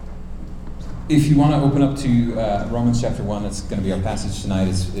If you want to open up to Romans chapter 1, that's going to be our passage tonight,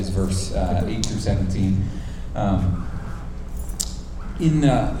 is verse 8 through 17. In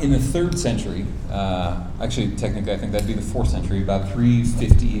the 3rd century, actually technically I think that'd be the 4th century, about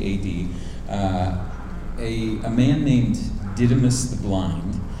 350 AD, a man named Didymus the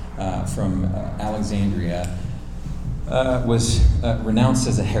Blind from Alexandria was renounced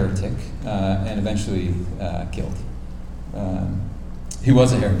as a heretic and eventually killed. He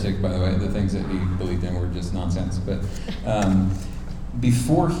was a heretic, by the way. The things that he believed in were just nonsense. But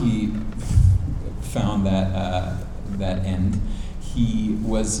before he found that end, he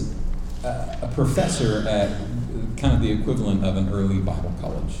was a professor at kind of the equivalent of an early Bible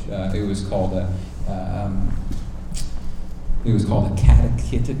college. It was called a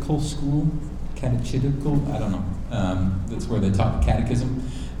catechetical school. Catechetical, I don't know. That's where they taught the catechism,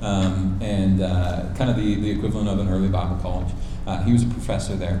 and kind of the equivalent of an early Bible college. He was a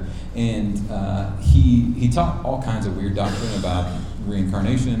professor there, and he taught all kinds of weird doctrine about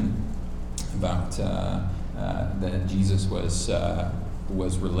reincarnation, about that Jesus was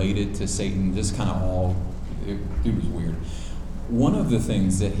related to Satan. Just kind of all, it was weird. One of the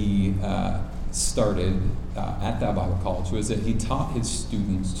things that he started at that Bible college was that he taught his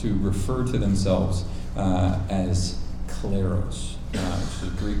students to refer to themselves as kleros, which is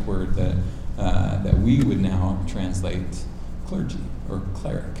a Greek word that we would now translate clergy or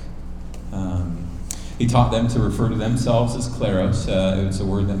cleric. He taught them to refer to themselves as kleros. It was a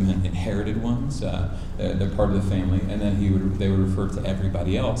word that meant inherited ones. They're part of the family, and then they would refer to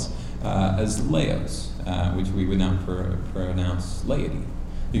everybody else as laos, which we would now pronounce laity.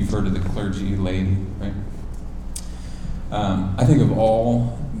 You've heard of the clergy, laity, right? I think of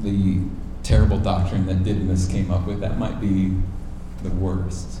all the terrible doctrine that Didymus came up with, that might be the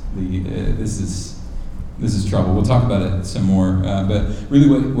worst. This is trouble. We'll talk about it some more. But really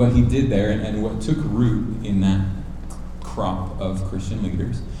what he did there and what took root in that crop of Christian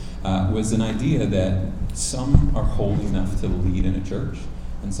leaders was an idea that some are holy enough to lead in a church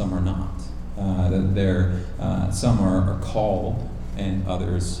and some are not. That some are called and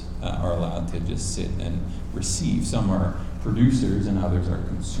others are allowed to just sit and receive. Some are producers and others are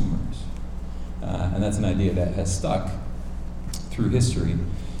consumers. And that's an idea that has stuck through history.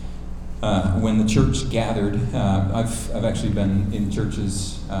 When the church gathered, I've actually been in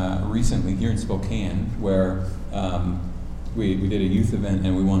churches recently here in Spokane where we did a youth event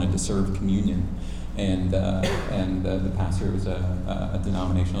and we wanted to serve communion, and the pastor, it was a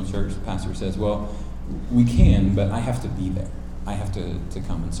denominational church. The pastor says, "Well, we can, but I have to be there. I have to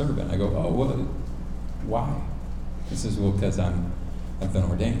come and serve it." And I go, "Oh, well, why?" He says, "Well, because I've been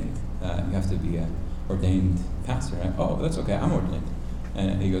ordained. You have to be an ordained pastor." And oh, that's okay. I'm ordained.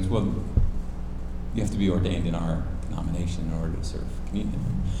 And he goes, "Well, you have to be ordained in our denomination in order to serve communion."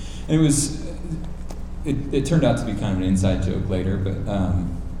 And it turned out to be kind of an inside joke later, but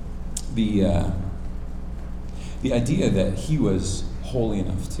the idea that he was holy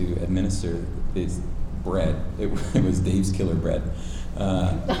enough to administer this bread, it was Dave's Killer Bread.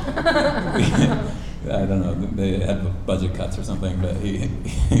 I don't know, they had budget cuts or something, but he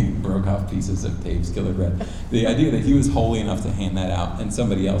broke off pieces of Dave's Killer Bread. The idea that he was holy enough to hand that out and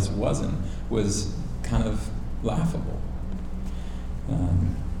somebody else wasn't was kind of laughable.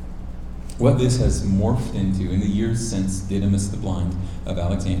 What this has morphed into in the years since Didymus the Blind of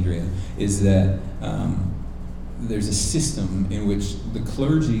Alexandria is that there's a system in which the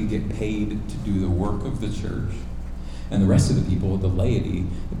clergy get paid to do the work of the church, and the rest of the people, the laity,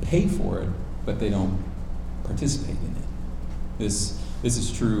 pay for it, but they don't participate in it. This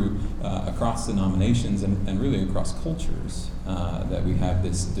is true across denominations and really across cultures, that we have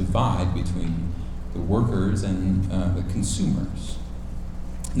this divide between the workers and the consumers.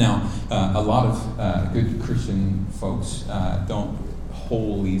 Now, a lot of good Christian folks don't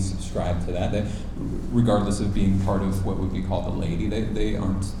wholly subscribe to that. Regardless of being part of what would be called the laity, they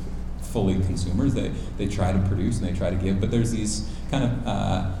aren't fully consumers. They try to produce and they try to give, but there's these kind of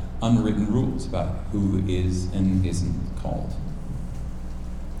unwritten rules about who is and isn't called.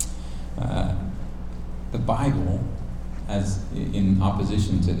 The Bible, as in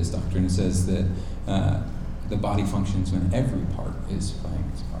opposition to this doctrine, says that the body functions when every part is playing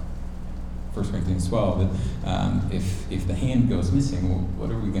its part. 1 Corinthians 12, that if the hand goes missing, well, what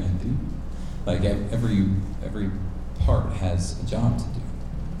are we going to do? Like every part has a job to do.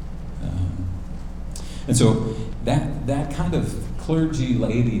 And so that kind of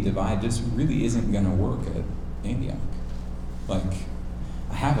clergy-laity divide just really isn't going to work at Antioch. Like,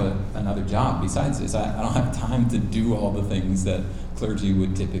 I have another job besides this. I don't have time to do all the things that clergy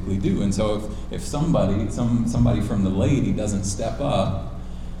would typically do. And so if somebody from the laity doesn't step up,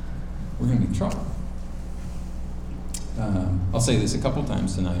 we're going to be in trouble. I'll say this a couple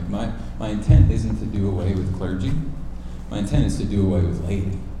times tonight. My intent isn't to do away with clergy. My intent is to do away with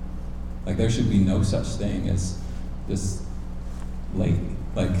laity. Like, there should be no such thing as this laity.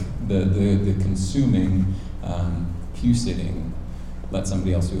 Like, the consuming, pew-sitting, let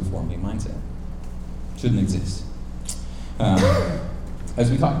somebody else do it for me mindset. Shouldn't exist. As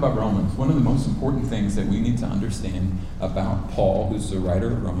we talk about Romans, one of the most important things that we need to understand about Paul, who's the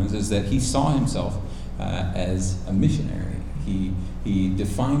writer of Romans, is that he saw himself as a missionary. He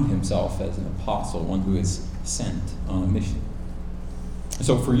defined himself as an apostle, one who is sent on a mission.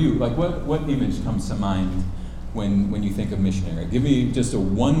 So for you, like, what image comes to mind when you think of missionary? Give me just a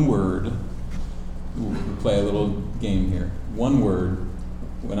one word. We'll play a little game here. One word.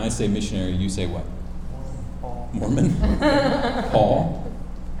 When I say missionary, you say what? Mormon? Paul?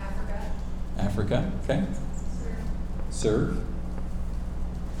 Africa, okay. Serve.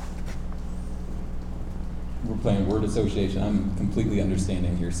 We're playing word association. I'm completely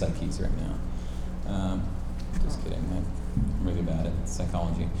understanding your psyches right now. Just kidding. I'm really bad at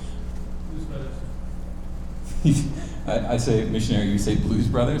psychology. Blues Brothers. I say missionary, you say Blues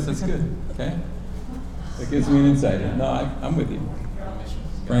Brothers. That's good, okay? That gives me an insight. No, I'm with you.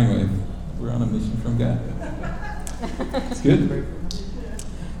 Brainwave. We're on a mission from God. It's good.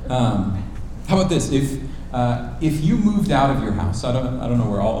 How about this? If you moved out of your house, I don't know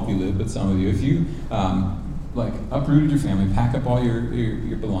where all of you live, but some of you, if you uprooted your family, pack up all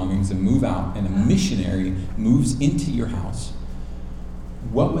your belongings and move out, and a missionary moves into your house,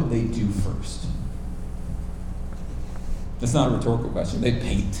 what would they do first? That's not a rhetorical question. They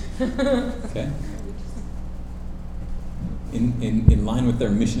paint. Okay? In line with their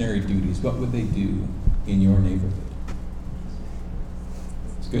missionary duties, what would they do in your neighborhood?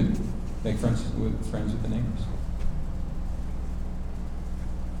 It's good. Make friends with the neighbors.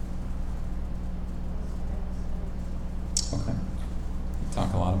 Okay. We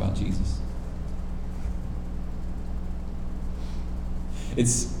talk a lot about Jesus.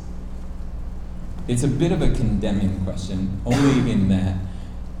 It's a bit of a condemning question, only in that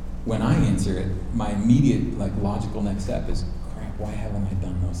when I answer it, my immediate logical next step is, crap, why haven't I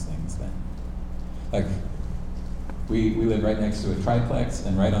done those things then? Like, we live right next to a triplex,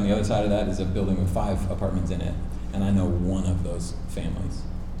 and right on the other side of that is a building with 5 apartments in it, and I know one of those families.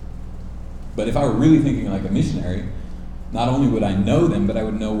 But if I were really thinking like a missionary, not only would I know them, but I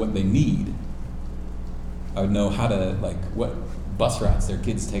would know what they need. I would know how to, what bus routes their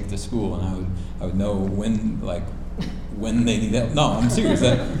kids take to school, and I would know when they need help. No, I'm serious.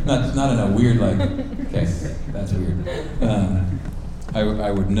 That not in a weird okay, that's weird.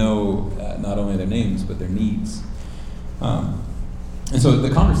 I would know not only their names but their needs. And so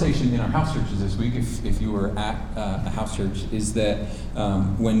the conversation in our house churches this week, if you were at a house church, is that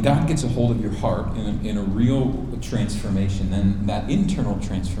when God gets a hold of your heart in a real transformation, then that internal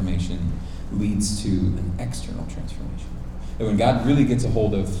transformation leads to an external transformation. And when God really gets a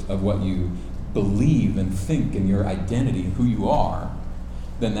hold of what you believe and think and your identity, who you are,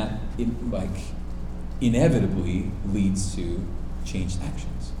 then that inevitably leads to changed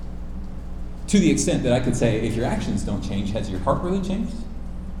actions. To the extent that I could say, if your actions don't change, has your heart really changed?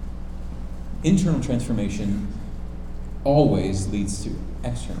 Internal transformation always leads to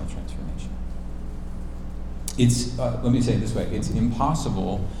external transformation. It's, let me say it this way, it's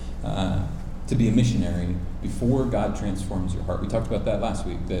impossible to be a missionary before God transforms your heart. We talked about that last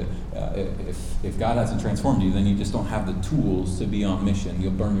week, that if God hasn't transformed you, then you just don't have the tools to be on mission.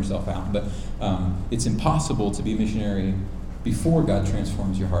 You'll burn yourself out. But it's impossible to be a missionary before God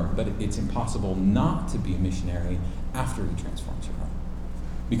transforms your heart, but it's impossible not to be a missionary after He transforms your heart.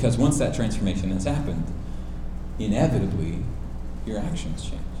 Because once that transformation has happened, inevitably, your actions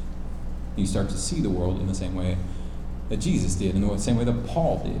change. You start to see the world in the same way that Jesus did, in the same way that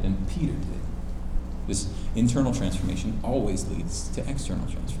Paul did and Peter did. This internal transformation always leads to external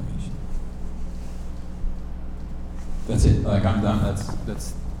transformation. That's it. I'm done.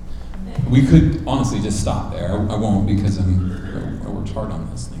 That's. We could honestly just stop there. I won't, because I worked hard on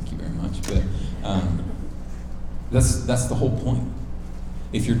this. Thank you very much. But that's the whole point.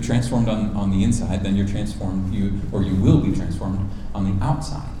 If you're transformed on the inside, then you're transformed. You will be transformed on the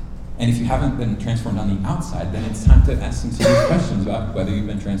outside. And if you haven't been transformed on the outside, then it's time to ask some serious questions about whether you've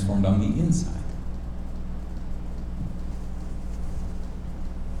been transformed on the inside.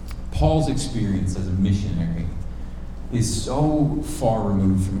 Paul's experience as a missionary is so far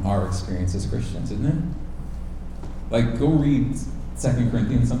removed from our experience as Christians, isn't it? Go read 2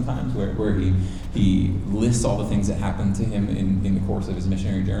 Corinthians sometimes, where he lists all the things that happened to him in the course of his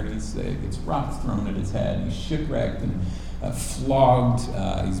missionary journeys. It's rocks thrown at his head, he's shipwrecked, and flogged,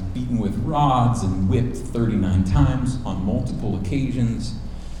 he's beaten with rods and whipped 39 times on multiple occasions.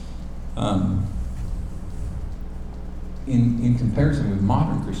 In comparison with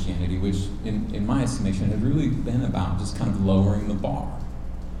modern Christianity, which in my estimation has really been about just kind of lowering the bar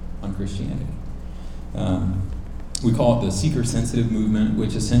on Christianity. We call it the seeker-sensitive movement,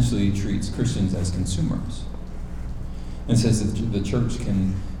 which essentially treats Christians as consumers. And says that the church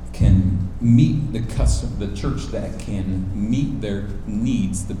can meet the church that can meet their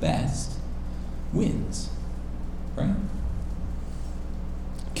needs the best wins, right?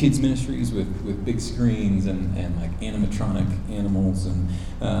 Kids ministries with big screens and like animatronic animals and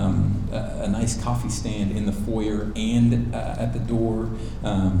a nice coffee stand in the foyer and at the door.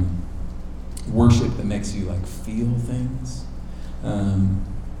 Worship that makes you like feel things.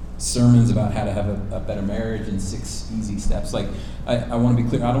 Sermons about how to have a better marriage and 6 easy steps. Like, I want to be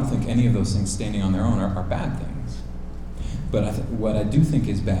clear, I don't think any of those things standing on their own are bad things. But what I do think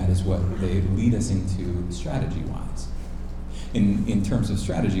is bad is what they lead us into strategy-wise. In terms of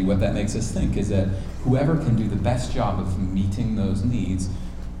strategy, what that makes us think is that whoever can do the best job of meeting those needs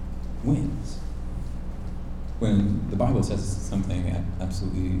wins. When the Bible says something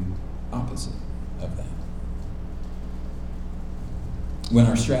absolutely opposite of that. When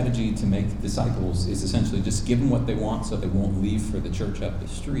our strategy to make disciples is essentially just give them what they want so they won't leave for the church up the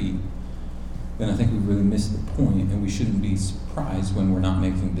street, then I think we've really missed the point, and we shouldn't be surprised when we're not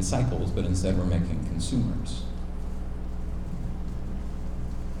making disciples, but instead we're making consumers.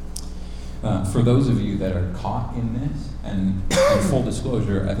 For those of you that are caught in this, and in full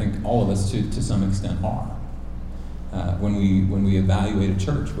disclosure, I think all of us to some extent are. When we evaluate a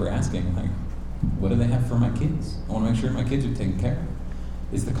church, we're asking, like, what do they have for my kids? I want to make sure my kids are taken care of.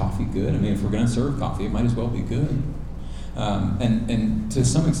 Is the coffee good? I mean, if we're going to serve coffee, it might as well be good. And to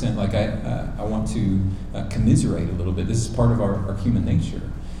some extent, like I want to commiserate a little bit. This is part of our human nature.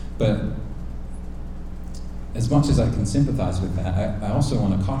 But as much as I can sympathize with that, I also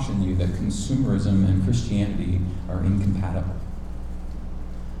want to caution you that consumerism and Christianity are incompatible.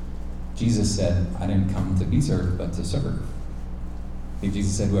 Jesus said, I didn't come to be served, but to serve.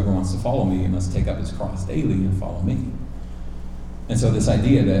 Jesus said, whoever wants to follow me must take up his cross daily and follow me. And so this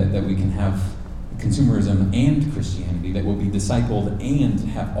idea that we can have consumerism and Christianity, that we'll be discipled and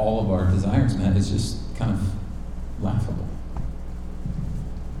have all of our desires met, is just kind of laughable.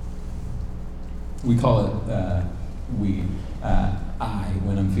 We call it,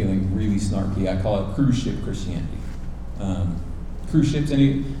 when I'm feeling really snarky, I call it cruise ship Christianity. Cruise ships,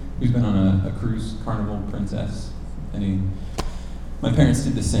 who's been on a cruise, Carnival, Princess? My parents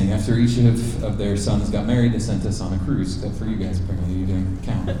did this thing. After each of their sons got married, they sent us on a cruise. Except for you guys, apparently you didn't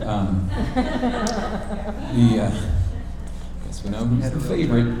count. Guess we know who's the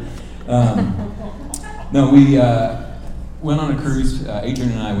favorite. We went on a cruise.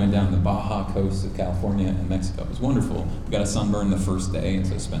 Adrian and I went down the Baja coast of California and Mexico. It was wonderful. We got a sunburn the first day, and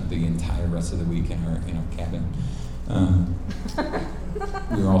so spent the entire rest of the week in our cabin.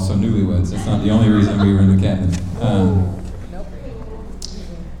 We were also newlyweds. That's not the only reason we were in the cabin.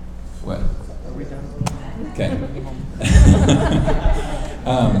 What? Are we done? Okay.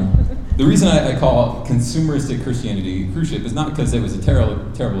 The reason I call consumeristic Christianity cruise ship is not because it was a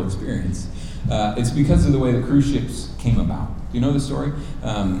terrible experience. It's because of the way the cruise ships came about. Do you know the story?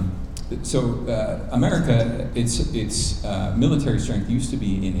 America, its military strength used to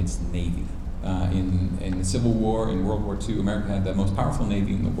be in its navy. In the Civil War, in World War II, America had the most powerful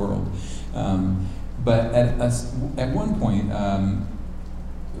navy in the world. But at one point,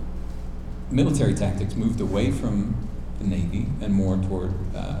 military tactics moved away from the Navy and more toward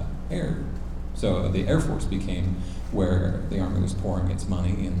air. So the Air Force became where the Army was pouring its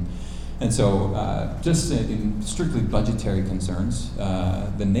money. And so just in strictly budgetary concerns,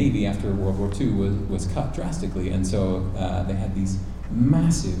 the Navy after World War II was cut drastically. And so they had these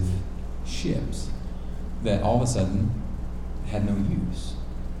massive ships that all of a sudden had no use.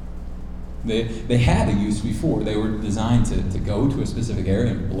 They had a use before. They were designed to go to a specific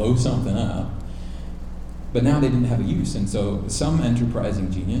area and blow something up. But now they didn't have a use. And so some enterprising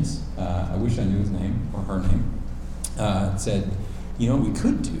genius, I wish I knew his name or her name, said, you know what we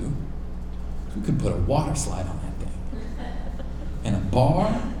could do? We could put a water slide on that thing. And a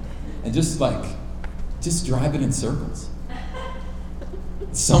bar, and just drive it in circles.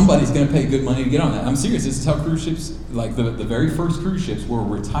 Somebody's going to pay good money to get on that. I'm serious. This is how cruise ships, like the very first cruise ships, were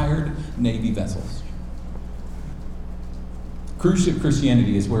retired Navy vessels. Cruise ship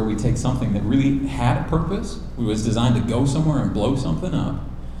Christianity is where we take something that really had a purpose, it was designed to go somewhere and blow something up,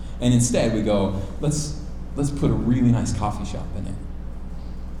 and instead we go, let's put a really nice coffee shop in it.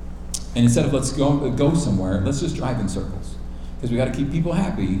 And instead of let's go somewhere, let's just drive in circles. Because we got to keep people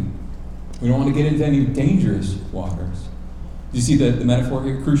happy. We don't want to get into any dangerous waters. You see the metaphor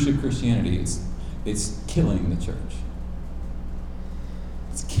here? Cruise ship Christianity. It's killing the church.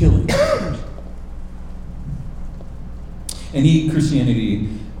 It's killing the church. Any Christianity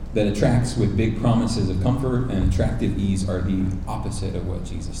that attracts with big promises of comfort and attractive ease are the opposite of what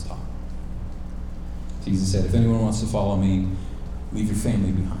Jesus taught. Jesus said, if anyone wants to follow me, leave your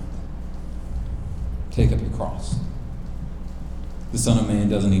family behind. Take up your cross. The Son of Man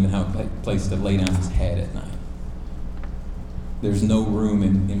doesn't even have a place to lay down his head at night. There's no room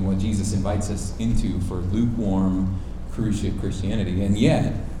in what Jesus invites us into for lukewarm cruise ship Christianity. And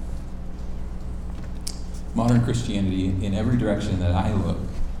yet, modern Christianity, in every direction that I look,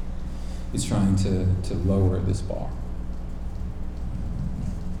 is trying to lower this bar.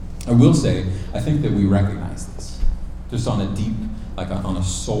 I will say, I think that we recognize this. Just on a deep, on a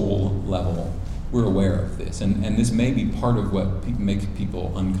soul level, we're aware of this. And this may be part of what makes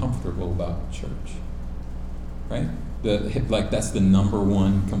people uncomfortable about church. Right? That's the number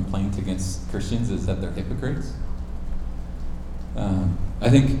one complaint against Christians, is that they're hypocrites. I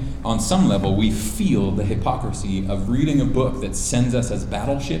think on some level we feel the hypocrisy of reading a book that sends us as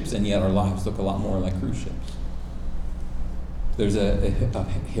battleships, and yet our lives look a lot more like cruise ships. There's a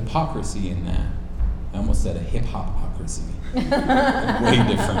hypocrisy in that. I almost said a hip-hopocracy. Way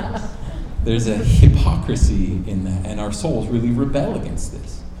different. There's a hypocrisy in that, and our souls really rebel against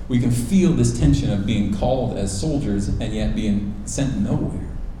this. We can feel this tension of being called as soldiers and yet being sent nowhere.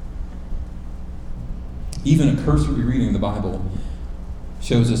 Even a cursory reading of the Bible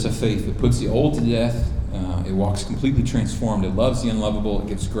shows us a faith that puts the old to death. It walks completely transformed. It loves the unlovable. It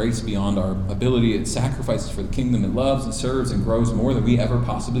gives grace beyond our ability. It sacrifices for the kingdom. It loves and serves and grows more than we ever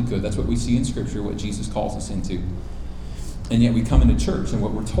possibly could. That's what we see in Scripture, what Jesus calls us into. And yet we come into church, and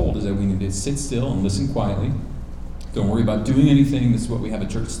what we're told is that we need to sit still and listen quietly. Don't worry about doing anything. This is what we have a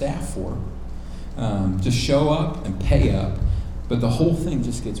church staff for. Just show up and pay up. But the whole thing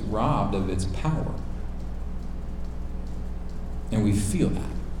just gets robbed of its power. And we feel that.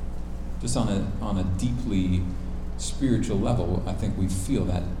 Just on a deeply spiritual level, I think we feel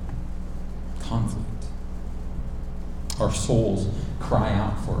that conflict. Our souls cry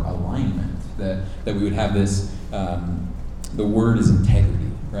out for alignment, that we would have this, the word is integrity,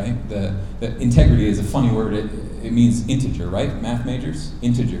 right? The integrity is a funny word. It means integer, right? Math majors?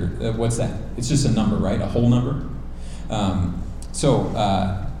 Integer. What's that? It's just a number, right? A whole number.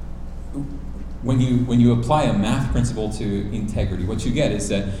 When you apply a math principle to integrity, what you get is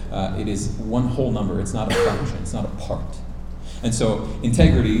that it is one whole number. It's not a fraction. It's not a part. And so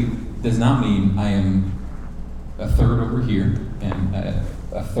integrity does not mean I am a third over here, and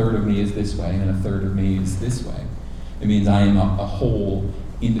a third of me is this way, and a third of me is this way. It means I am a whole,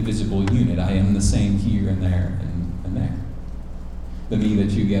 indivisible unit. I am the same here and there and there. The me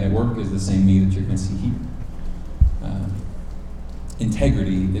that you get at work is the same me that you're going to see here.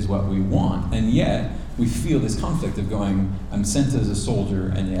 Integrity is what we want, and yet we feel this conflict of going, I'm sent as a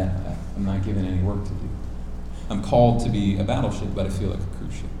soldier, and yet I'm not given any work to do. I'm called to be a battleship, but I feel like a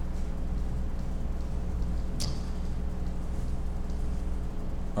cruise ship.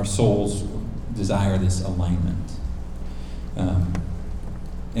 Our souls desire this alignment.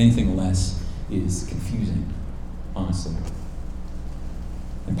 Anything less is confusing, honestly,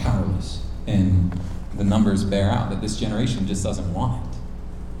 and powerless. And the numbers bear out that this generation just doesn't want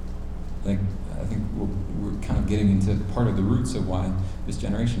it. I think we're kind of getting into part of the roots of why this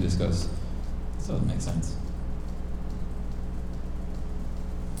generation just goes, this doesn't make sense.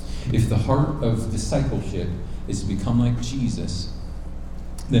 If the heart of discipleship is to become like Jesus,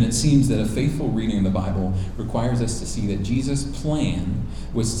 then it seems that a faithful reading of the Bible requires us to see that Jesus' plan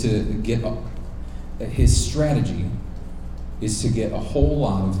was to get his strategy is to get a whole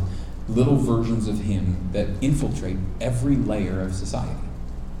lot of little versions of him that infiltrate every layer of society.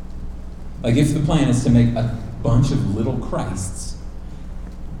 Like if the plan is to make a bunch of little Christs,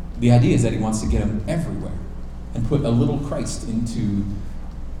 the idea is that he wants to get them everywhere and put a little Christ into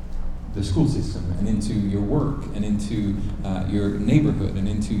the school system and into your work and into your neighborhood and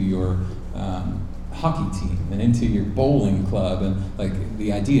into your hockey team and into your bowling club. And like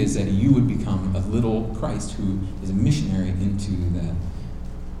the idea is that you would become a little Christ who is a missionary into that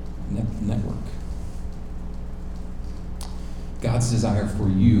network. God's desire for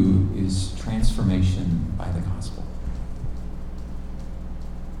you is transformation by the gospel.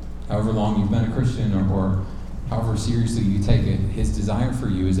 However long you've been a Christian or however seriously you take it, his desire for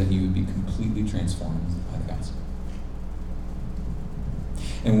you is that you would be completely transformed by the gospel.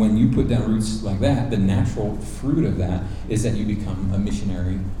 And when you put down roots like that, the natural fruit of that is that you become a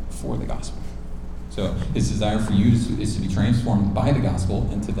missionary for the gospel. So his desire for you is to be transformed by the gospel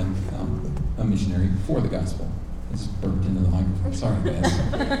and to then become a missionary for the gospel. I just burped into the microphone. Sorry,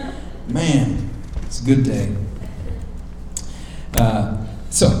 guys. Man, it's a good day.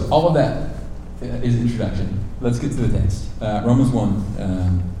 So all of that is introduction. Let's get to the text. Romans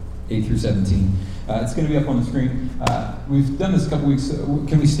 1, 8 through 17. It's going to be up on the screen. We've done this a couple weeks.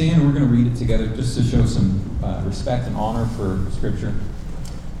 Can we stand? We're going to read it together just to show some respect and honor for Scripture.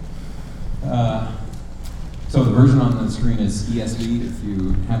 So the version on the screen is ESV. If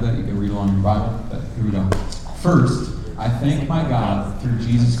you have that, you can read along in your Bible. But here we go. First, I thank my God through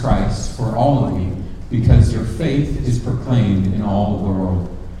Jesus Christ for all of you, because your faith is proclaimed in all the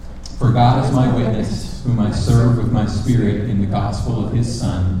world. For God is my witness, whom I serve with my spirit in the gospel of his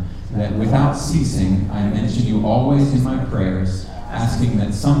Son, that without ceasing I mention you always in my prayers, asking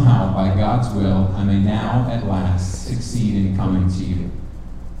that somehow by God's will I may now at last succeed in coming to you.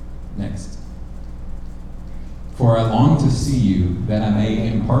 Next. For I long to see you, that I may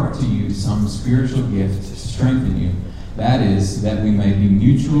impart to you some spiritual gift to strengthen you. That is, that we may be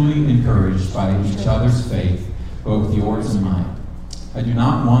mutually encouraged by each other's faith, both yours and mine. I do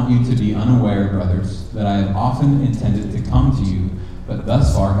not want you to be unaware, brothers, that I have often intended to come to you, but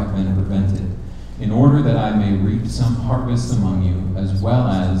thus far have been prevented, in order that I may reap some harvest among you, as well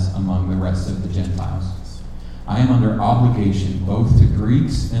as among the rest of the Gentiles. I am under obligation both to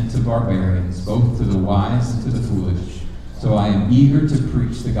Greeks and to barbarians, both to the wise and to the foolish. So I am eager to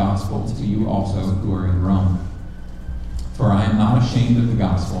preach the gospel to you also who are in Rome. For I am not ashamed of the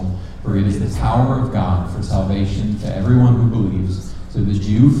gospel, for it is the power of God for salvation to everyone who believes, to the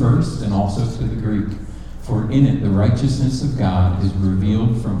Jew first and also to the Greek. For in it the righteousness of God is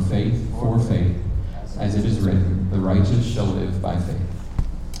revealed from faith for faith, as it is written, the righteous shall live by faith.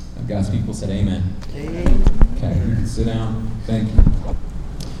 And God's people said amen. Amen. Okay, you can sit down. Thank you.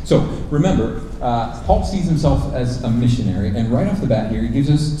 So remember, Paul sees himself as a missionary, and right off the bat here, he gives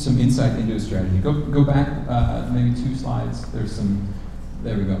us some insight into his strategy. Go back maybe 2 slides.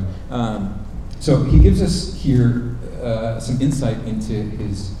 There we go. So he gives us here some insight into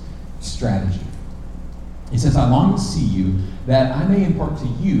his strategy. He says, I long to see you, that I may impart to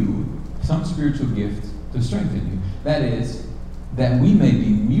you some spiritual gift to strengthen you. That is, that we may be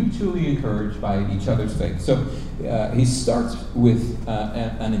mutually encouraged by each other's faith. So he starts with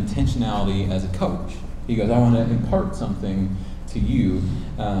an intentionality as a coach. He goes, I want to impart something to you.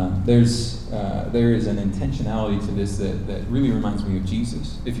 There is an intentionality to this that really reminds me of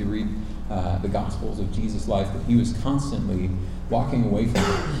Jesus. If you read the Gospels of Jesus' life, that he was constantly walking away from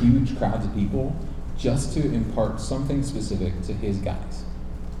huge crowds of people just to impart something specific to his guys.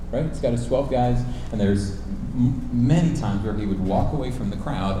 Right? He's got his 12 guys, and there's many times where he would walk away from the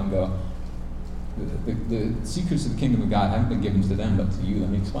crowd and go, the secrets of the kingdom of God haven't been given to them, but to you, let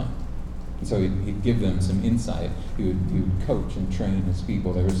me explain. And so he'd give them some insight. He would coach and train his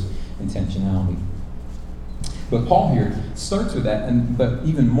people. There was intentionality. But Paul here starts with that, but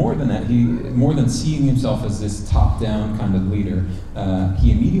even more than that, more than seeing himself as this top-down kind of leader,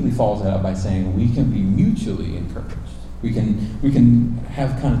 he immediately follows that up by saying, we can be mutually encouraged. We can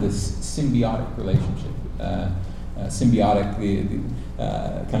have kind of this symbiotic relationship. Symbiotic,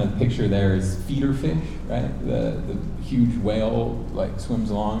 the kind of picture there is feeder fish, right? The huge whale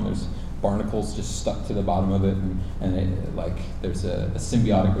swims along. There's barnacles just stuck to the bottom of it, and there's a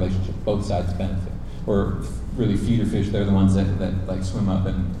symbiotic relationship. Both sides benefit. Or really, feeder fish, they're the ones that swim up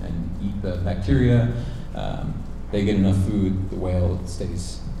and eat the bacteria. They get enough food, the whale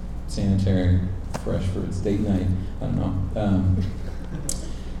stays sanitary, fresh for its date night. I don't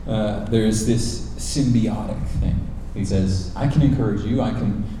know. There's this symbiotic thing. He says, I can encourage you, I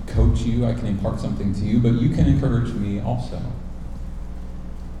can coach you, I can impart something to you, but you can encourage me also.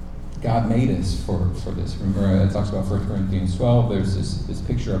 God made us for this. Remember, it talks about 1 Corinthians 12. There's this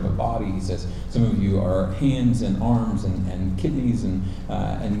picture of a body. He says, some of you are hands and arms and kidneys,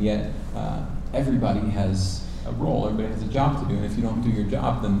 and yet everybody has a role. Everybody has a job to do, and if you don't do your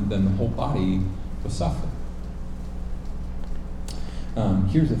job, then the whole body will suffer.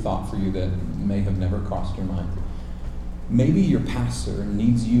 Here's a thought for you that may have never crossed your mind. Maybe your pastor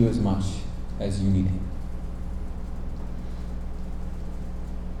needs you as much as you need him.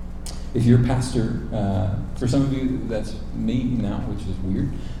 If your pastor, for some of you that's me now, which is weird,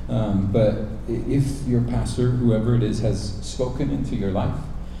 but if your pastor, whoever it is, has spoken into your life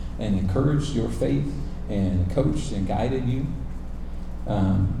and encouraged your faith and coached and guided you,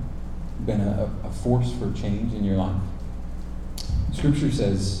 been a force for change in your life, Scripture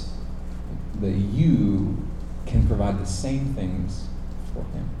says that you can provide the same things for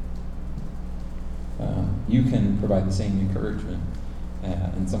him. You can provide the same encouragement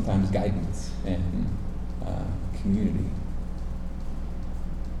and sometimes guidance and community.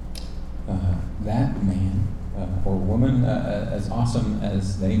 That man or woman, as awesome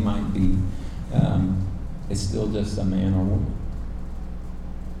as they might be, is still just a man or woman.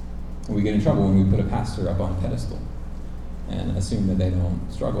 We get in trouble when we put a pastor up on a pedestal and assume that they don't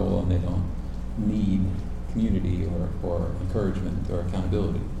struggle and they don't need community or encouragement or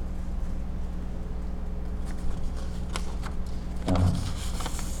accountability.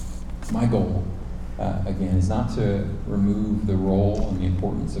 My goal, again, is not to remove the role and the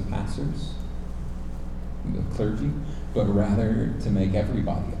importance of pastors, the clergy, but rather to make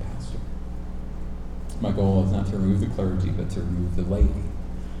everybody a pastor. My goal is not to remove the clergy, but to remove the laity.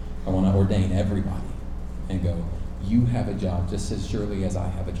 I want to ordain everybody and go, you have a job just as surely as I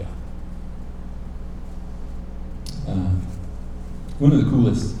have a job. One of the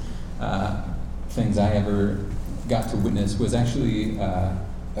coolest things I ever got to witness was actually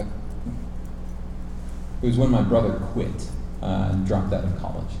it was when my brother quit and dropped out of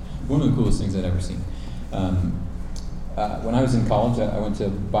college. One of the coolest things I'd ever seen. When I was in college, I went to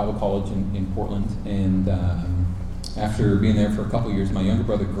Bible college in Portland, and after being there for a couple years, my younger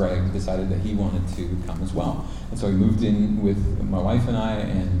brother Greg decided that he wanted to come as well. And so he moved in with my wife and I,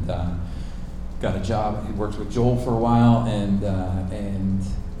 and got a job. He worked with Joel for a while, and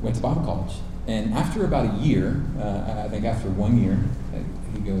went to Bible college. And after about a year, I think after 1 year,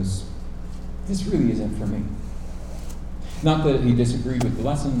 he goes, this really isn't for me. Not that he disagreed with the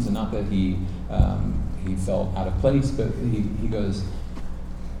lessons, and not that he felt out of place, but he goes,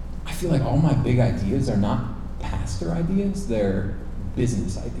 I feel like all my big ideas are not pastor ideas, they're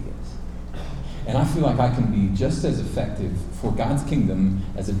business ideas. And I feel like I can be just as effective for God's kingdom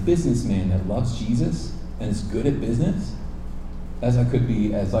as a businessman that loves Jesus and is good at business as I could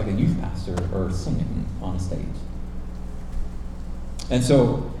be as like a youth pastor or singing on a stage. And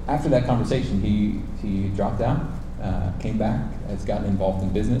so after that conversation, he dropped out, came back, has gotten involved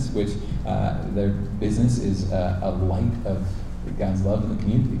in business, which their business is a light of God's love in the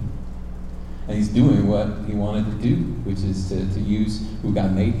community. And he's doing what he wanted to do, which is to use who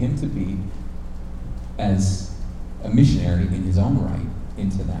God made him to be as a missionary in his own right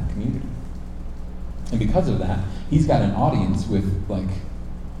into that community. And because of that, he's got an audience with like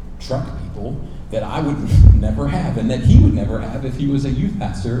truck people that I would never have, and that he would never have if he was a youth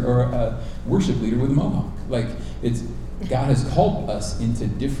pastor or a worship leader with a mohawk. Like, it's God has called us into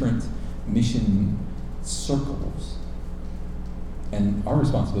different mission circles. And our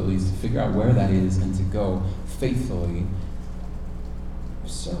responsibility is to figure out where that is and to go faithfully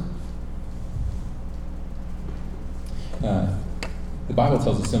serve. The Bible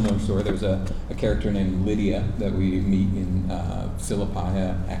tells a similar story. There's a character named Lydia that we meet in Philippi,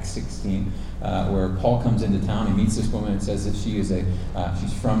 Acts 16, where Paul comes into town and meets this woman and says that she is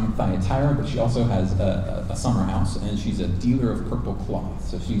she's from Thyatira, but she also has a summer house, and she's a dealer of purple cloth.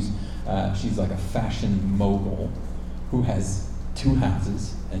 So she's like a fashion mogul who has 2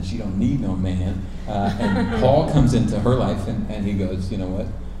 houses, and she don't need no man. And Paul comes into her life, and he goes, you know what?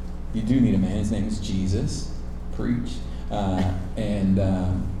 You do need a man. His name is Jesus. Preach.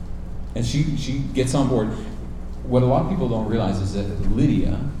 And she gets on board. What a lot of people don't realize is that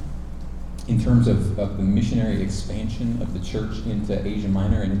Lydia, in terms of the missionary expansion of the church into Asia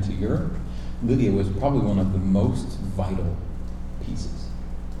Minor and into Europe, Lydia was probably one of the most vital pieces,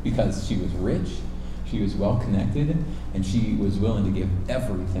 because she was rich, she was well connected, and she was willing to give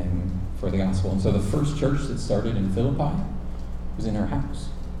everything for the gospel. And so the first church that started in Philippi was in her house.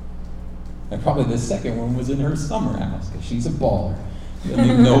 And probably the second one was in her summer house, because she's a baller. I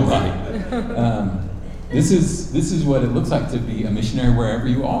mean, nobody. This is what it looks like to be a missionary wherever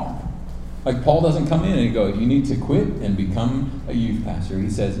you are. Like, Paul doesn't come in and go, you need to quit and become a youth pastor. He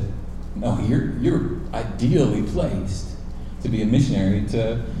says, no, you're ideally placed to be a missionary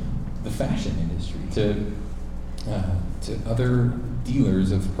to the fashion industry, to other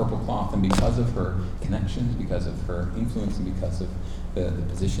dealers of purple cloth. And because of her connections, because of her influence, and because of the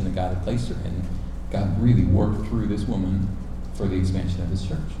position that God had placed her in, God really worked through this woman for the expansion of his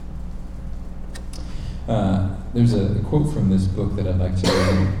church. There's a quote from this book that I'd like to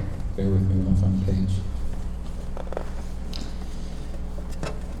read. Bear with me while I find the page.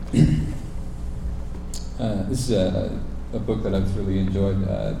 This is a book that I've really enjoyed,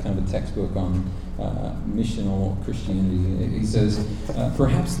 kind of a textbook on missional Christianity. He says,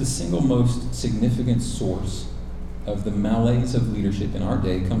 perhaps the single most significant source of the malaise of leadership in our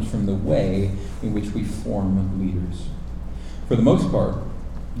day comes from the way in which we form leaders. For the most part,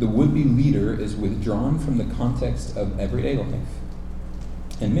 the would-be leader is withdrawn from the context of everyday life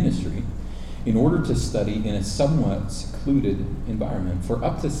and ministry in order to study in a somewhat secluded environment for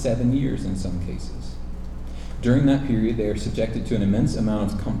up to 7 years in some cases. During that period, they are subjected to an immense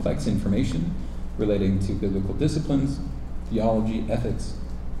amount of complex information relating to biblical disciplines, theology, ethics,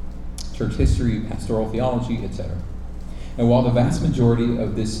 church history, pastoral theology, etc. And while the vast majority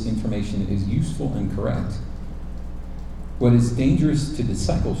of this information is useful and correct, what is dangerous to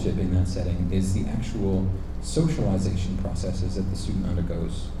discipleship in that setting is the actual socialization processes that the student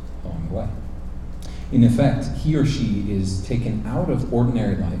undergoes along the way. In effect, he or she is taken out of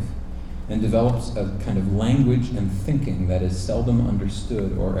ordinary life and develops a kind of language and thinking that is seldom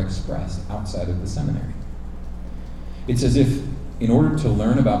understood or expressed outside of the seminary. It's as if, in order to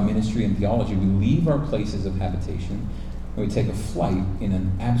learn about ministry and theology, we leave our places of habitation and we take a flight in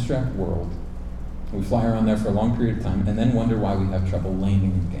an abstract world. We fly around there for a long period of time and then wonder why we have trouble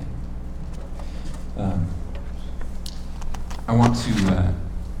landing again. I want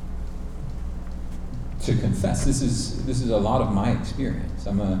to confess, this is a lot of my experience.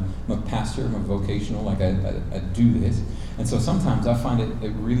 I'm a pastor, I'm a vocational, I do this. And so sometimes I find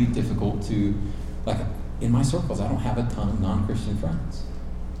it really difficult to, in my circles, I don't have a ton of non-Christian friends.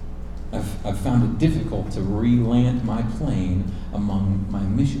 I've found it difficult to re-land my plane among my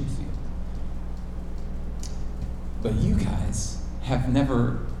mission field. But you guys have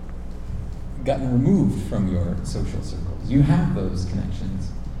never gotten removed from your social circles. You have those connections.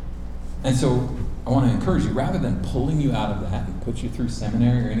 And so I want to encourage you, rather than pulling you out of that and put you through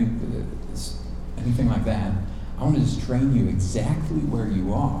seminary or anything like that, I want to just train you exactly where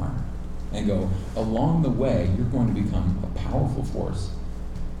you are and go, along the way, you're going to become a powerful force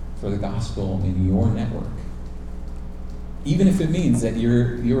for the gospel in your network. Even if it means that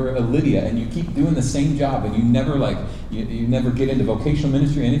you're a Lydia and you keep doing the same job and you never you never get into vocational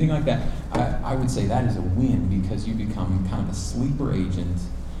ministry or anything like that, I would say that is a win, because you become kind of a sleeper agent.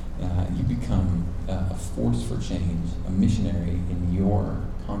 You become a force for change, a missionary in your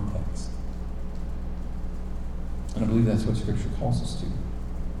context. And I believe that's what Scripture calls us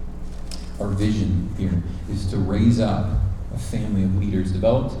to. Our vision here is to raise up a family of leaders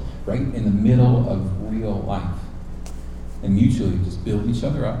developed right in the middle of real life, and mutually just build each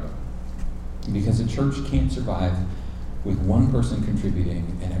other up. Because a church can't survive with one person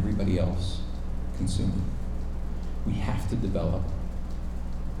contributing and everybody else consuming. We have to develop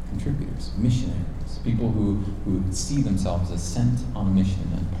contributors, missionaries, people who see themselves as sent on a mission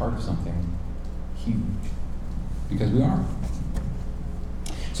and part of something huge. Because we are.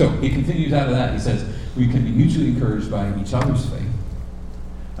 So he continues out of that. He says, we can be mutually encouraged by each other's faith.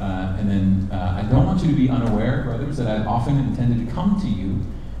 And then, I don't want you to be unaware, brothers, that I've often intended to come to you,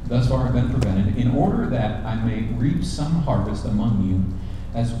 thus far have been prevented, in order that I may reap some harvest among you,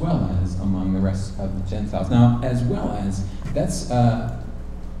 as well as among the rest of the Gentiles. Now, as well as, that's a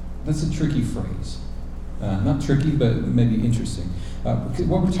tricky phrase. Not tricky, but maybe interesting.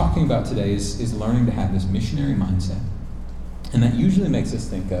 What we're talking about today is learning to have this missionary mindset. And that usually makes us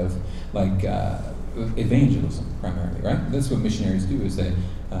think of, evangelism, primarily, right? That's what missionaries do, is they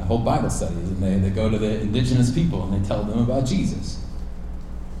hold Bible studies, and they go to the indigenous people, and they tell them about Jesus.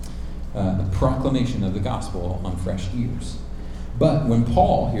 The proclamation of the gospel on fresh ears. But when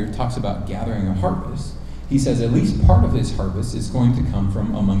Paul here talks about gathering a harvest, he says at least part of his harvest is going to come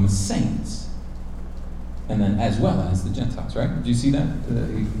from among the saints, and then as well as the Gentiles, right? Did you see that?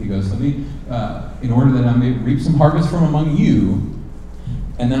 He goes, let me, in order that I may reap some harvest from among you,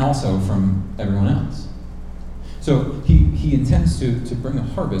 and then also from everyone else. So he intends to bring a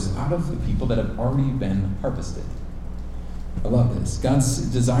harvest out of the people that have already been harvested. I love this. God's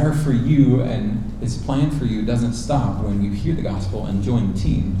desire for you and his plan for you doesn't stop when you hear the gospel and join the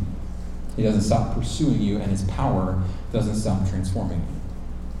team. He doesn't stop pursuing you, and his power doesn't stop transforming you.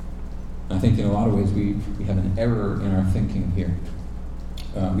 And I think in a lot of ways we have an error in our thinking here.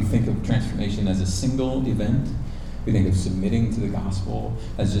 We think of transformation as a single event. We think of submitting to the gospel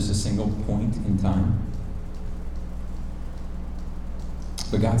as just a single point in time.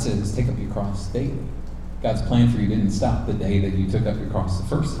 But God says, take up your cross daily. God's plan for you didn't stop the day that you took up your cross the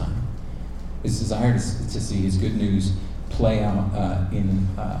first time. His desire to see his good news play out in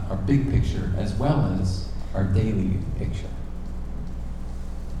our big picture as well as our daily picture.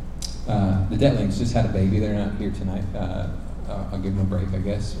 The Detlings just had a baby. They're not here tonight. I'll give them a break, I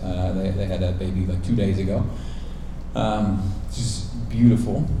guess. They had a baby 2 days ago. Just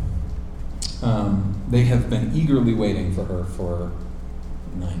beautiful. They have been eagerly waiting for her for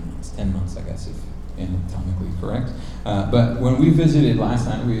 10 months, I guess, if anatomically correct. But when we visited last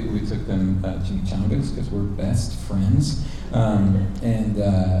night, we took them chimichangas because we're best friends. And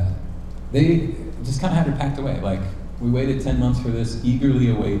they just kind of had her packed away. We waited 10 months for this, eagerly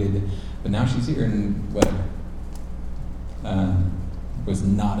awaited But now she's here and whatever. Was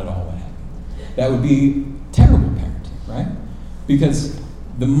not at all what happened. That would be terrible parenting, right? Because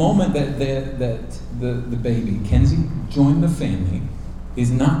the moment that the baby, Kenzie, joined the family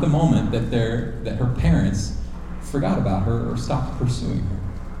is not the moment that her parents forgot about her or stopped pursuing her.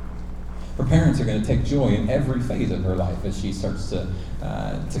 Her parents are going to take joy in every phase of her life as she starts to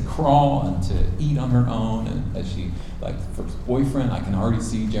crawl and to eat on her own, and as she, like, first boyfriend, I can already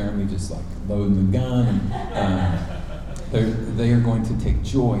see Jeremy just like loading the gun, and they are going to take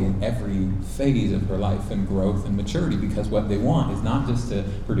joy in every phase of her life and growth and maturity, because what they want is not just to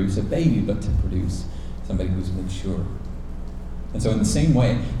produce a baby, but to produce somebody who's mature. And so in the same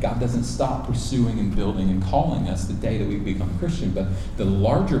way, God doesn't stop pursuing and building and calling us the day that we become Christian, but the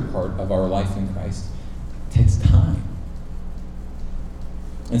larger part of our life in Christ takes time.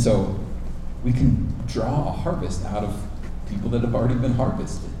 And so we can draw a harvest out of people that have already been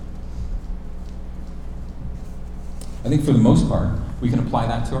harvested. I think for the most part, we can apply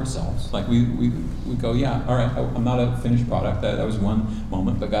that to ourselves. Like we go, yeah, all right, I'm not a finished product. That was one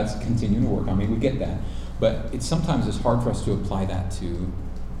moment, but God's continuing to work on me. We get that. But sometimes it's hard for us to apply that to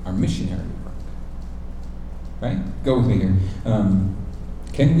our missionary work. Right? Go with me here.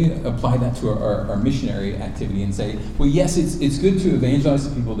 Can we apply that to our missionary activity and say, well, yes, it's good to evangelize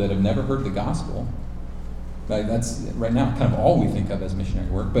to people that have never heard the gospel. Like that's right now kind of all we think of as missionary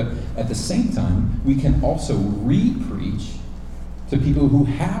work. But at the same time, we can also re-preach to people who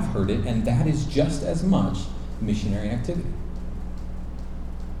have heard it, and that is just as much missionary activity.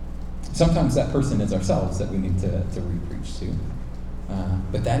 Sometimes that person is ourselves that we need to re-preach to.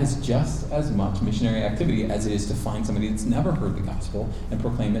 But that is just as much missionary activity as it is to find somebody that's never heard the gospel and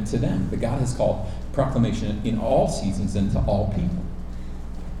proclaim it to them. But God has called proclamation in all seasons and to all people.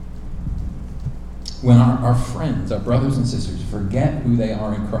 When our friends, our brothers and sisters, forget who they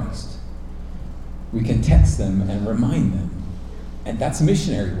are in Christ, we can text them and remind them. And that's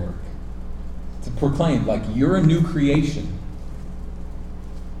missionary work. To proclaim, like, you're a new creation.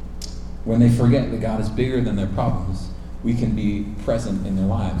 When they forget that God is bigger than their problems, we can be present in their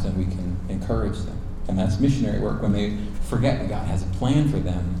lives and we can encourage them. And that's missionary work. When they forget that God has a plan for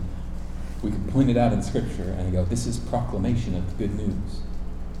them, we can point it out in Scripture and go, this is proclamation of the good news.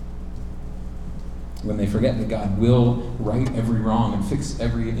 When they forget that God will right every wrong and fix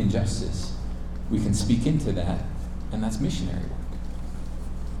every injustice, we can speak into that, and that's missionary work.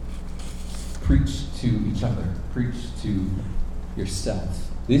 Preach to each other. Preach to yourself.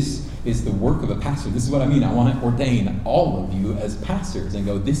 This is the work of a pastor. This is what I mean. I want to ordain all of you as pastors and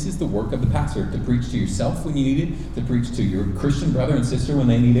go, this is the work of the pastor, to preach to yourself when you need it, to preach to your Christian brother and sister when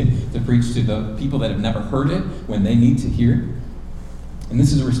they need it, to preach to the people that have never heard it when they need to hear it. And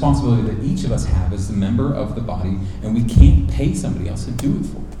this is a responsibility that each of us have as a member of the body, and we can't pay somebody else to do it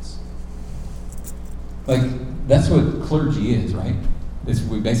for us. Like, that's what clergy is, right?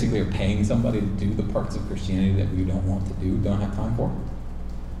 We basically are paying somebody to do the parts of Christianity that we don't want to do, don't have time for.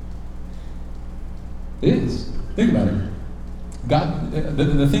 It is. Think about it. God,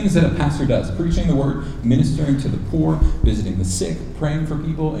 the things that a pastor does, preaching the word, ministering to the poor, visiting the sick, praying for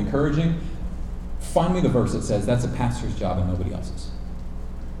people, encouraging, find me the verse that says that's a pastor's job and nobody else's.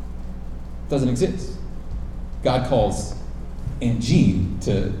 Doesn't exist. God calls Aunt Jean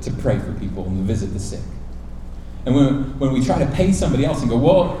to pray for people and to visit the sick. And when we try to pay somebody else and go,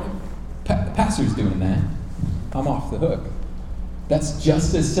 well, pastor's doing that, I'm off the hook. That's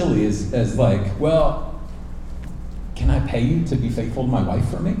just as silly as like, well, can I pay you to be faithful to my wife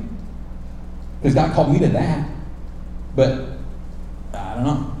for me? Because God called me to that. But I don't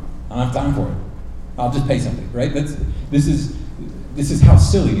know. I don't have time for it. I'll just pay somebody, right? This is how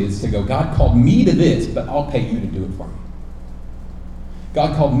silly it is to go, God called me to this, but I'll pay you to do it for me.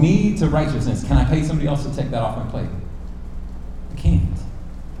 God called me to righteousness. Can I pay somebody else to take that off my plate? I can't.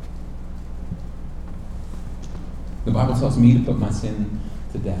 The Bible tells me to put my sin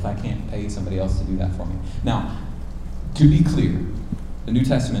to death. I can't pay somebody else to do that for me. Now, to be clear, the New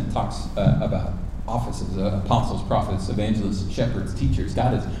Testament talks about offices, apostles, prophets, evangelists, shepherds, teachers.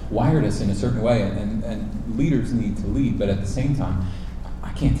 God has wired us in a certain way, and leaders need to lead, but at the same time,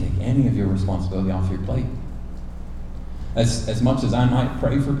 I can't take any of your responsibility off your plate. As much as I might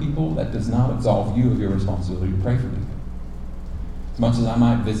pray for people, that does not absolve you of your responsibility to pray for people. As much as I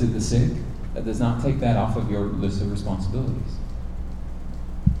might visit the sick, that does not take that off of your list of responsibilities.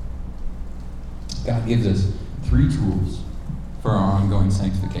 God gives us 3 tools for our ongoing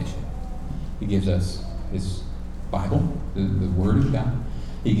sanctification. He gives us His Bible, the Word of God.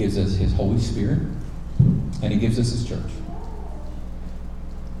 He gives us His Holy Spirit. And He gives us His church.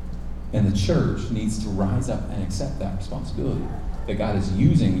 And the church needs to rise up and accept that responsibility. that God is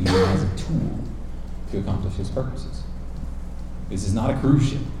using you as a tool to accomplish his purposes. This is not a cruise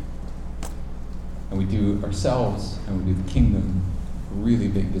ship. And we do ourselves and we do the kingdom a really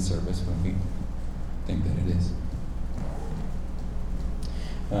big disservice when we think that it is.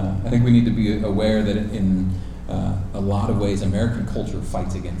 I think we need to be aware that in a lot of ways, American culture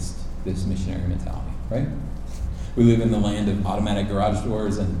fights against this missionary mentality, right? We live in the land of automatic garage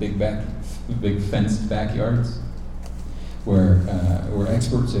doors and big fenced backyards, where we're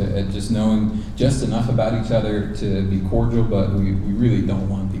experts at just knowing just enough about each other to be cordial, but we really don't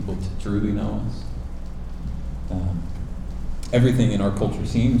want people to truly know us. Everything in our culture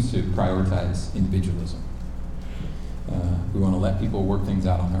seems to prioritize individualism. We want to let people work things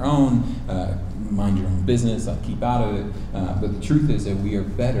out on their own, mind your own business, keep out of it. But the truth is that we are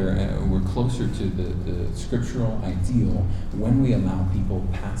better, we're closer to the scriptural ideal when we allow people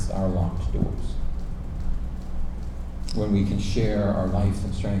past our locked doors. When we can share our life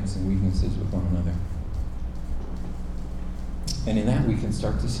and strengths and weaknesses with one another. And in that we can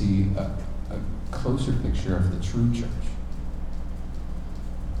start to see a closer picture of the true church.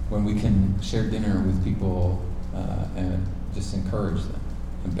 When we can share dinner with people and just encourage them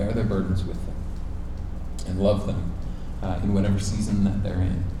and bear their burdens with them and love them in whatever season that they're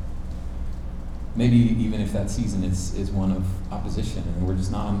in. Maybe even if that season is one of opposition and we're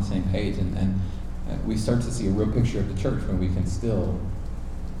just not on the same page, and we start to see a real picture of the church when we can still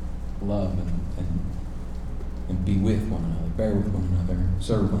love and be with one another, bear with one another,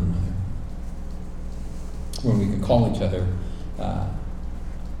 serve one another. When we can call each other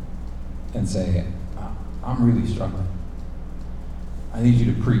and say, I'm really struggling. I need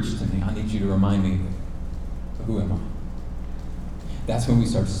you to preach to me. I need you to remind me, who am I? That's when we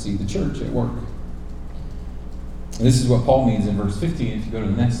start to see the church at work. And this is what Paul means in verse 15. If you go to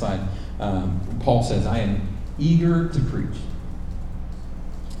the next slide, Paul says, I am eager to preach.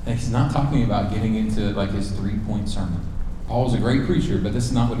 And he's not talking about getting into like his 3-point sermon. Paul's a great preacher, but this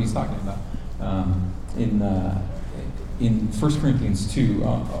is not what he's talking about. In 1 Corinthians 2,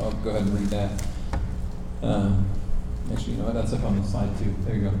 I'll go ahead and read that. Actually, you know what? That's up on the slide too.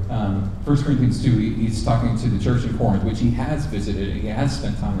 There you go. 1 Corinthians 2, he's talking to the church in Corinth, which he has visited. He has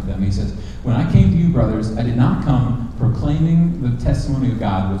spent time with them. He says, when I came to you, brothers, I did not come proclaiming the testimony of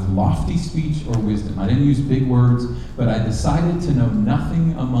God with lofty speech or wisdom. I didn't use big words, but I decided to know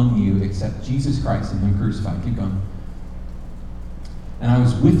nothing among you except Jesus Christ and him crucified. Keep going. And I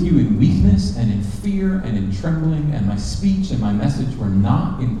was with you in weakness and in fear and in trembling, and my speech and my message were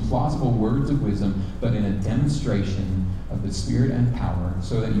not in plausible words of wisdom, but in a demonstration of the Spirit and power,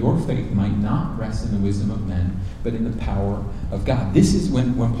 so that your faith might not rest in the wisdom of men, but in the power of God. This is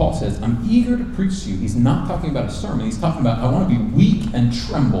when Paul says, I'm eager to preach to you. He's not talking about a sermon. He's talking about, I want to be weak and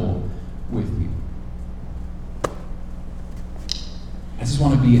tremble with you. I just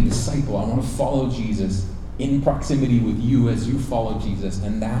want to be a disciple. I want to follow Jesus in proximity with you as you follow Jesus,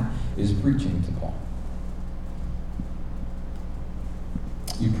 and that is preaching to Paul.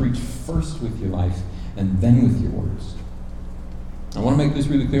 You preach first with your life and then with your words. I want to make this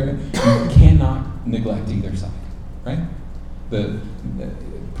really clear. You cannot neglect either side, right? The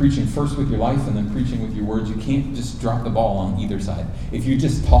preaching first with your life and then preaching with your words, you can't just drop the ball on either side. If you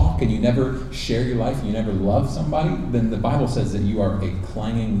just talk and you never share your life and you never love somebody, then the Bible says that you are a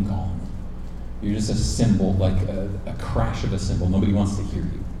clanging gong. You're just a cymbal, like a crash of a cymbal. Nobody wants to hear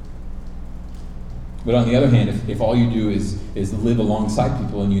you. But on the other hand, if all you do is live alongside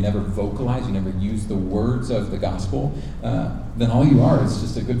people and you never vocalize, you never use the words of the gospel, then all you are is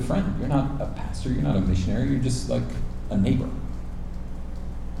just a good friend. You're not a pastor, you're not a missionary, you're just like a neighbor.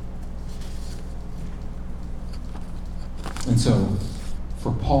 And so,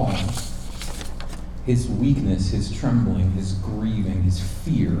 for Paul, his weakness, his trembling, his grieving, his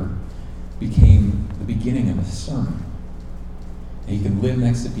fear became the beginning of a sermon. And he can live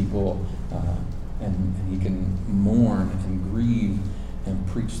next to people and he can mourn and grieve and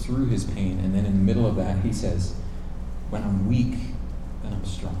preach through his pain. And then in the middle of that, he says, when I'm weak, then I'm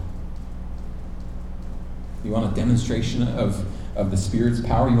strong. You want a demonstration of the Spirit's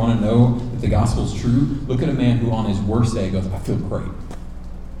power? You want to know that the gospel's true? Look at a man who on his worst day goes, I feel great.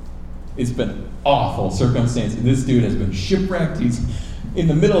 It's been awful circumstance. This dude has been shipwrecked. He's in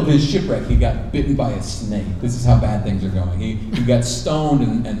the middle of his shipwreck, he got bitten by a snake. This is how bad things are going. He got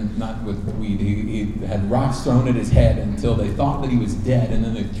stoned and not with weed. He had rocks thrown at his head until they thought that he was dead, and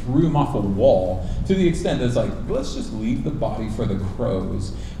then they threw him off a wall to the extent that it's like, let's just leave the body for the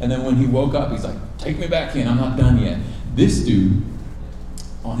crows. And then when he woke up, he's like, take me back in. I'm not done yet. This dude,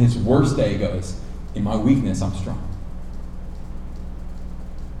 on his worst day, goes, in my weakness, I'm strong.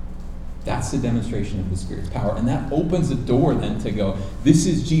 That's the demonstration of the Spirit's power. And that opens the door then to go, this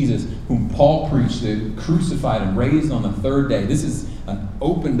is Jesus whom Paul preached, crucified and raised on the third day. This is an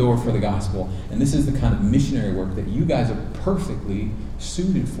open door for the gospel. And this is the kind of missionary work that you guys are perfectly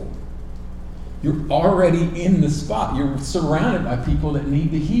suited for. You're already in the spot. You're surrounded by people that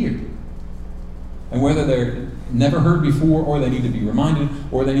need to hear. And whether they're never heard before, or they need to be reminded,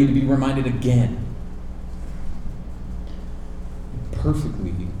 or they need to be reminded again.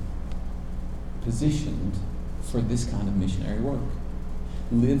 Perfectly positioned for this kind of missionary work.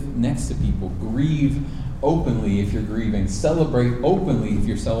 Live next to people. Grieve openly if you're grieving. Celebrate openly if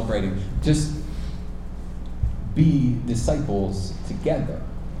you're celebrating. Just be disciples together.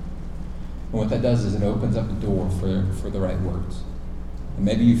 And what that does is it opens up the door for the right words. And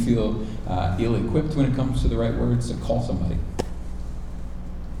maybe you feel ill-equipped when it comes to the right words, so call somebody.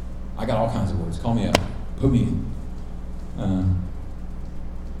 I got all kinds of words. Call me up. Put me in.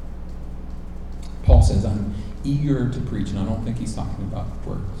 Paul says, I'm eager to preach, and I don't think he's talking about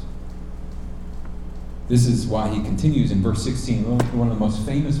words. This is why he continues in verse 16, one of the most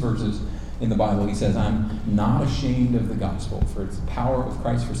famous verses in the Bible. He says, I'm not ashamed of the gospel, for it's the power of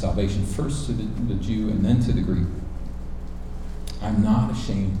Christ for salvation, first to the Jew and then to the Greek. I'm not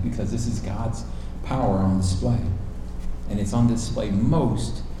ashamed because this is God's power on display. And it's on display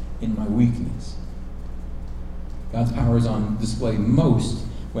most in my weakness. God's power is on display most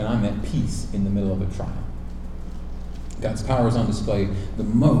when I'm at peace in the middle of a trial. God's power is on display the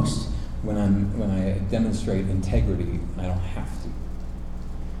most when I demonstrate integrity and I don't have to.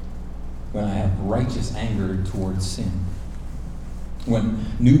 When I have righteous anger towards sin. When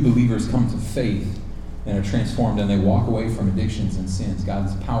new believers come to faith and are transformed and they walk away from addictions and sins,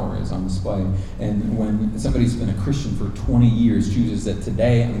 God's power is on display. And when somebody's been a Christian for 20 years chooses that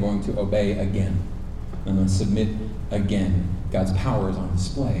today I'm going to obey again, I'm going to submit again, God's power is on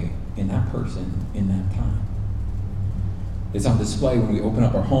display in that person in that time. It's on display when we open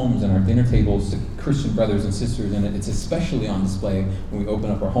up our homes and our dinner tables to Christian brothers and sisters, and it's especially on display when we open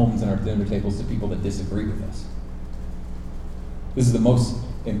up our homes and our dinner tables to people that disagree with us. This is the most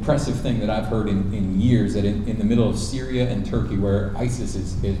impressive thing that I've heard in years, that in the middle of Syria and Turkey, where ISIS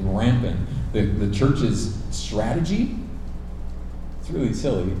is rampant, the church's strategy, it's really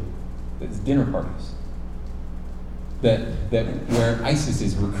silly, it's dinner parties. That where ISIS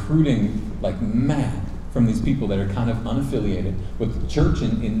is recruiting like mad from these people that are kind of unaffiliated. What the church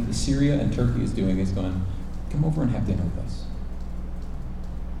in Syria and Turkey is doing is going, come over and have dinner with us.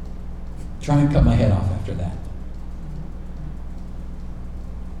 Try and cut my head off after that.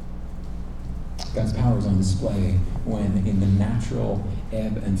 God's power is on display when in the natural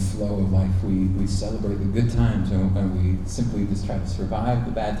ebb and flow of life we celebrate the good times and we simply just try to survive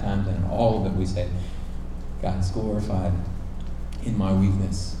the bad times, and in all of it we say, God is glorified. In my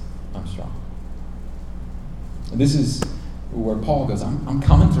weakness, I'm strong. And this is where Paul goes, I'm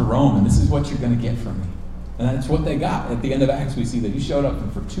coming to Rome, and this is what you're going to get from me. And that's what they got. At the end of Acts, we see that he showed up,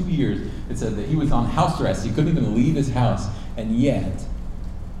 and for 2 years, it said that he was on house arrest. He couldn't even leave his house, and yet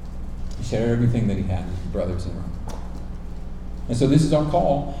he shared everything that he had with the brothers in Rome. And so this is our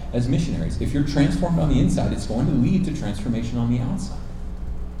call as missionaries. If you're transformed on the inside, it's going to lead to transformation on the outside.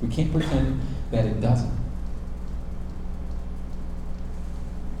 We can't pretend that it doesn't.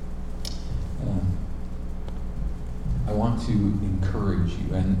 I want to encourage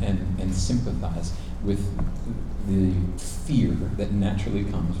you and sympathize with the fear that naturally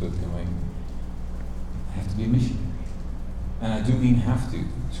comes with going, I have to be a missionary. And I do mean have to.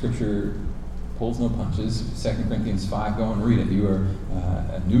 Scripture pulls no punches. 2 Corinthians 5, go and read it. You are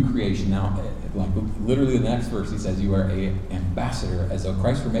a new creation. Now, like literally the next verse, he says, you are an ambassador, as though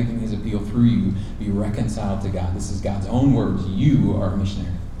Christ were making his appeal through you, be reconciled to God. This is God's own words. You are a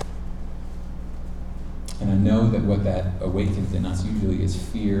missionary. And I know that what that awakens in us usually is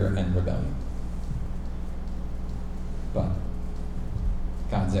fear and rebellion. But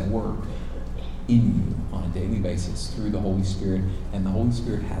God's at work in you on a daily basis through the Holy Spirit, and the Holy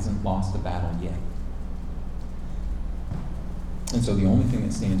Spirit hasn't lost the battle yet. And so the only thing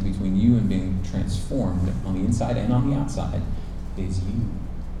that stands between you and being transformed on the inside and on the outside is you.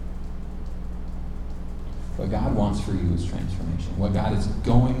 What God wants for you is transformation. What God is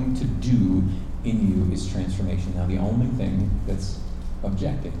going to do in you is transformation. Now, the only thing that's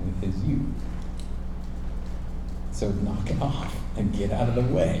objecting is you. So knock it off and get out of the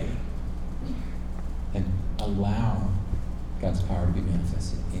way and allow God's power to be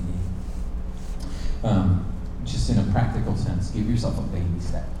manifested in you. Just in a practical sense, give yourself a baby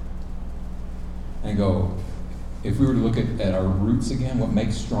step and go, if we were to look at our roots again, what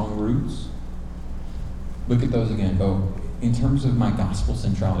makes strong roots, look at those again. Go, in terms of my gospel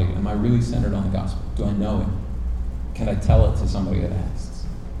centrality, am I really centered on the gospel? Do I know it? Can I tell it to somebody that asks?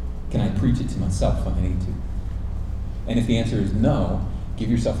 Can I preach it to myself when I need to? And if the answer is no, give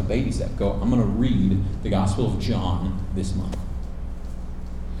yourself a baby step. Go, I'm going to read the Gospel of John this month.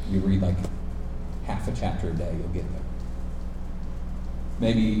 You read like half a chapter a day, you'll get there.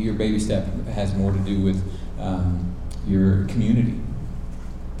 Maybe your baby step has more to do with your community.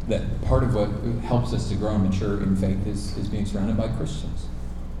 That part of what helps us to grow and mature in faith is being surrounded by Christians.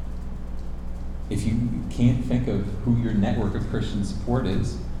 If you can't think of who your network of Christian support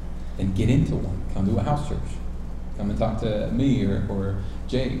is, then get into one. Come to a house church. Come and talk to me or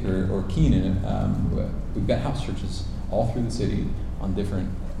Jake or Keenan. We've got house churches all through the city on different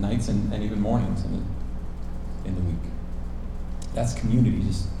nights and even mornings in the week. That's community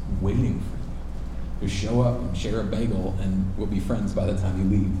just waiting for you. Just show up and share a bagel and we'll be friends by the time you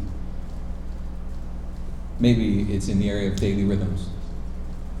leave. Maybe it's in the area of daily rhythms.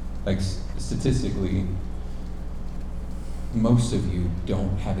 Like statistically, most of you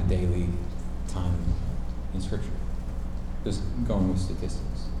don't have a daily time in Scripture. Just going with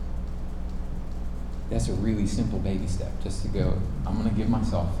statistics. That's a really simple baby step, just to go, I'm going to give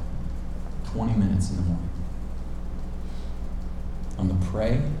myself 20 minutes in the morning. I'm going to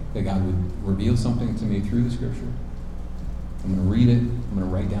pray that God would reveal something to me through the Scripture. I'm going to read it. I'm going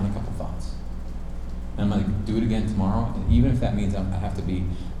to write down a couple thoughts. And I'm going to do it again tomorrow. And even if that means I have to be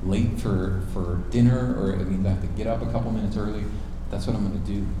late for dinner, or it means I have to get up a couple minutes early, that's what I'm going to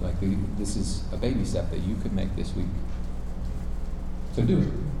do. Like this is a baby step that you could make this week. So do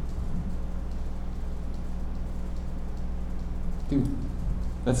it. Do it.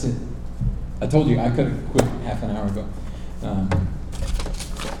 That's it. I told you I could have quit half an hour ago.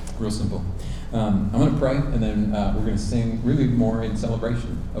 Real simple. I'm going to pray, and then we're going to sing really more in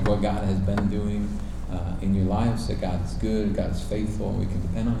celebration of what God has been doing in your lives, that God is good, God is faithful, and we can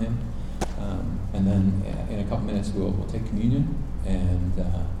depend on Him. And then in a couple minutes we'll take communion, and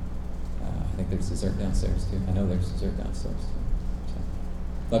I think there's dessert downstairs too. I know there's dessert downstairs too.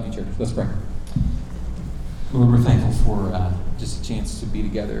 So, love you, church. Let's pray. Lord, we're thankful for just a chance to be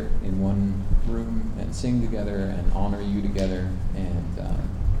together in one room and sing together and honor you together.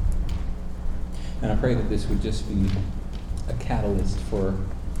 And I pray that this would just be a catalyst for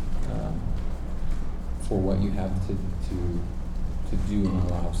what you have to do in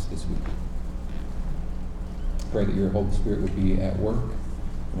our lives this week. Pray that your Holy Spirit would be at work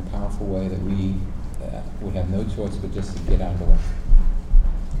in a powerful way, that we have no choice but just to get out of the way.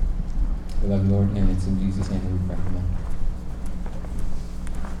 We love you, Lord, and it's in Jesus' name that we pray. Amen.